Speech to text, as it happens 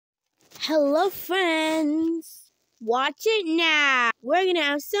Hello, friends. Watch it now. We're going to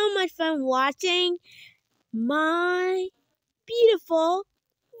have so much fun watching my beautiful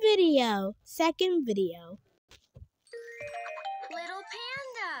video. Second video. Little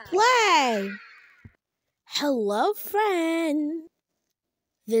Panda. Play. Hello, friend.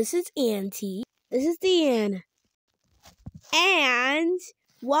 This is Auntie. This is Deanna. And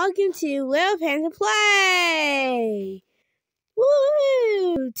welcome to Little Panda Play.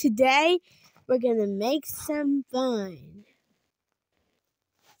 Woo! Today, we're gonna make some fun.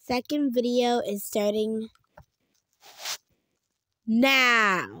 Second video is starting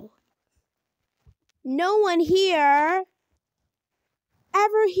now. No one here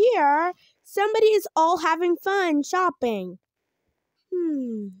ever here. Somebody is all having fun shopping.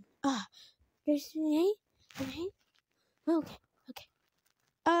 There's Renee? Okay.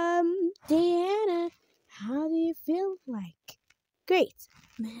 Deanna, how do you feel like? Great.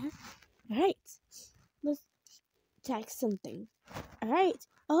 Alright. Let's text something. Alright.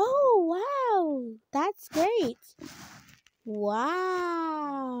 Oh, wow. That's great.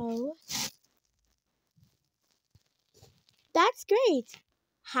 Wow. That's great.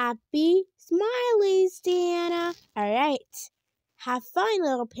 Happy smileys, Deanna. Alright. Have fun,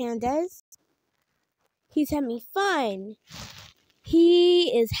 little pandas. He's having fun. He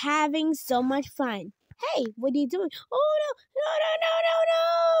is having so much fun. Hey, what are you doing? Oh, no.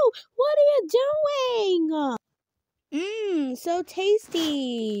 What are you doing? So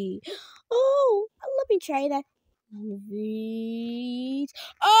tasty. Oh, let me try that.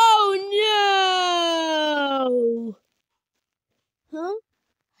 Oh, no. Huh?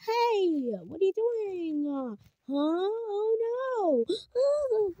 Hey, what are you doing? Huh? Oh, no.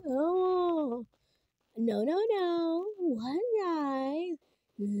 Oh. No. What guys?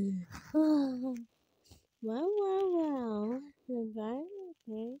 Wow. Okay.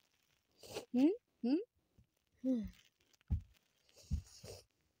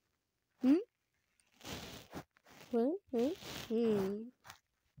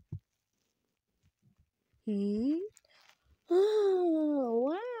 Oh,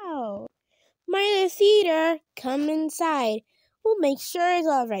 wow. My theater, come inside. We'll make sure it's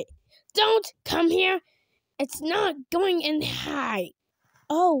all right. Don't come here. It's not going in high.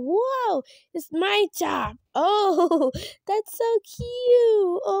 Oh, whoa. It's my job. Oh, that's so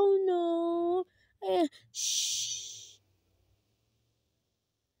cute. Oh, no. Shh.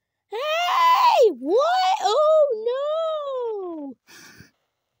 Hey, what? Oh,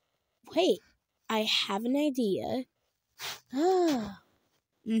 no. Wait, I have an idea.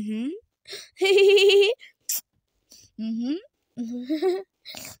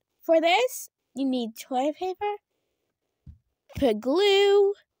 For this, you need toilet paper, put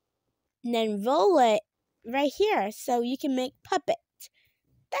glue, and then roll it right here so you can make puppet.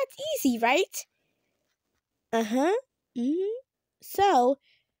 That's easy, right? So,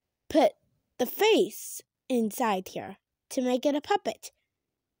 put the face inside here to make it a puppet.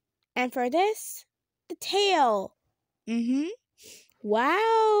 And for this, the tail.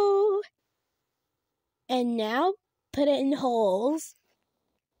 Wow. And now put it in holes.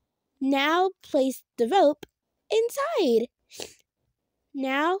 Now place the rope inside.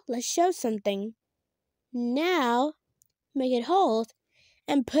 Now let's show something. Now make it hold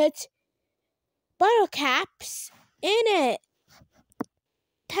and put bottle caps in it.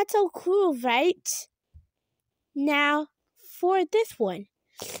 That's so cool, right? Now for this one.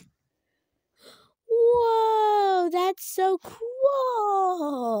 Whoa, that's so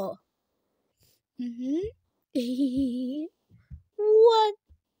cool. What?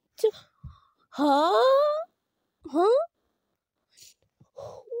 Huh?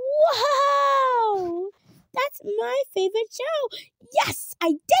 Wow! That's my favorite show. Yes,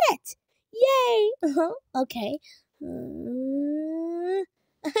 I did it! Yay! Okay.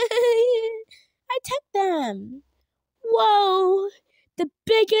 I took them. Whoa! The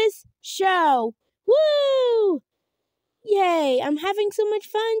biggest show. Woo! Yay! I'm having so much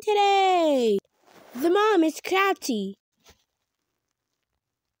fun today. The mom is crafty.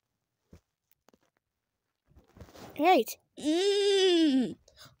 Right.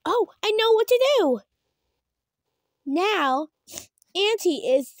 Oh, I know what to do. Now, Auntie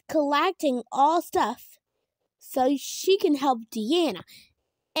is collecting all stuff so she can help Deanna.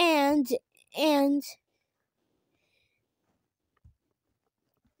 And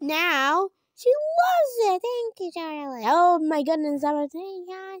now she loves it. Thank you, Charlie. Oh my goodness,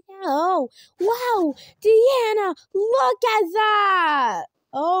 oh wow, Deanna, look at that.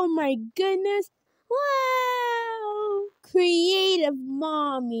 Oh my goodness. Wow. Creative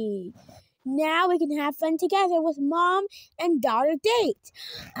mommy. Now we can have fun together with mom and daughter date.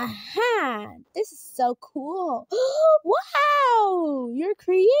 Aha! This is so cool. Wow! You're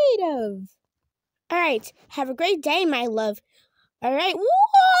creative. All right. Have a great day, my love. All right. Whoa!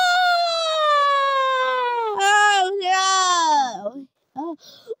 Oh, no.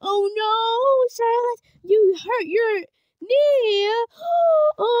 Oh no, Charlotte, you hurt your knee.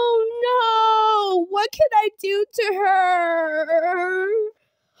 Oh no, what can I do to her?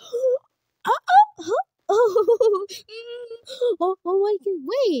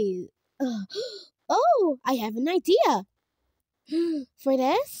 Wait. Oh, I have an idea. For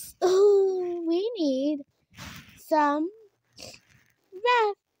this, we need some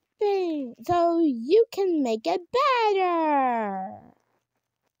wrapping so you can make it better.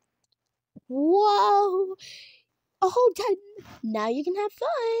 Whoa! Oh, done. Now you can have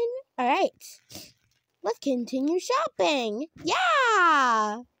fun. All right. Let's continue shopping.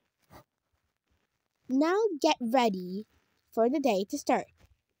 Yeah! Now get ready for the day to start.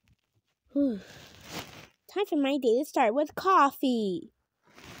 Time for my day to start with coffee.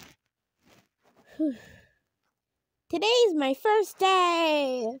 Today's my first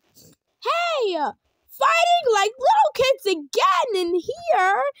day. Hey! Fighting like little kids again in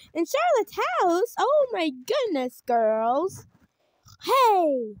here in Charlotte's house. Oh my goodness, girls.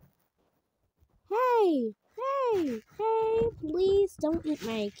 Hey, please don't eat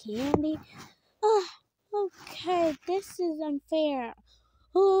my candy. Okay, this is unfair.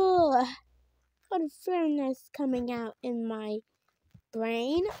 Unfairness coming out in my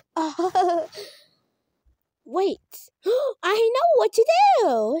brain. Wait, I know what to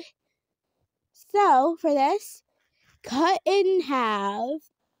do. So, for this, cut in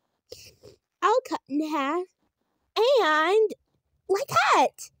half. I'll cut in half. And like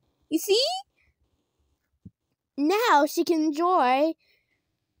that. You see? Now she can enjoy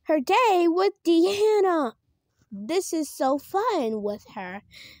her day with Deanna. This is so fun with her.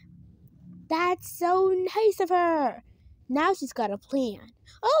 That's so nice of her. Now she's got a plan.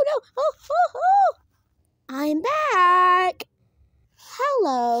 Oh no! Oh! I'm back.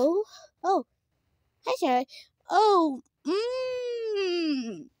 Hello. Oh, hi, Sherry. Oh,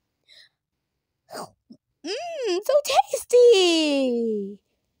 so tasty.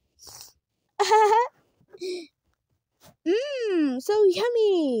 So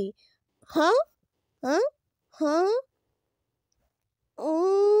yummy. Huh? Oh.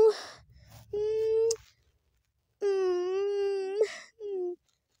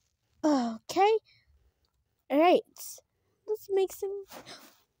 Okay. All right. Let's make some.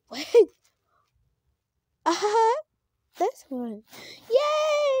 Wait. This one.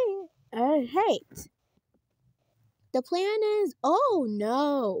 Yay! All right. The plan is. Oh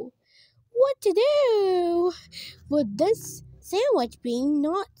no. What to do with this sandwich being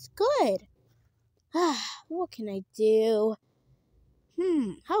not good? What can I do?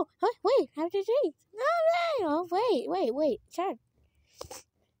 Oh, wait, how did I eat? No, wait, sure.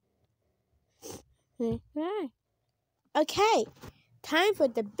 Okay, time for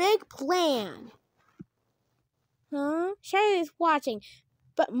the big plan. Charlotte's watching,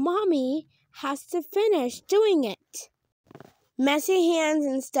 but Mommy has to finish doing it. Messy hands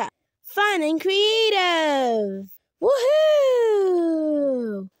and stuff. Fun and creative. Woohoo!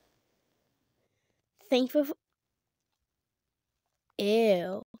 Thank you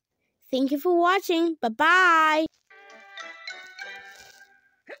for watching. Bye-bye.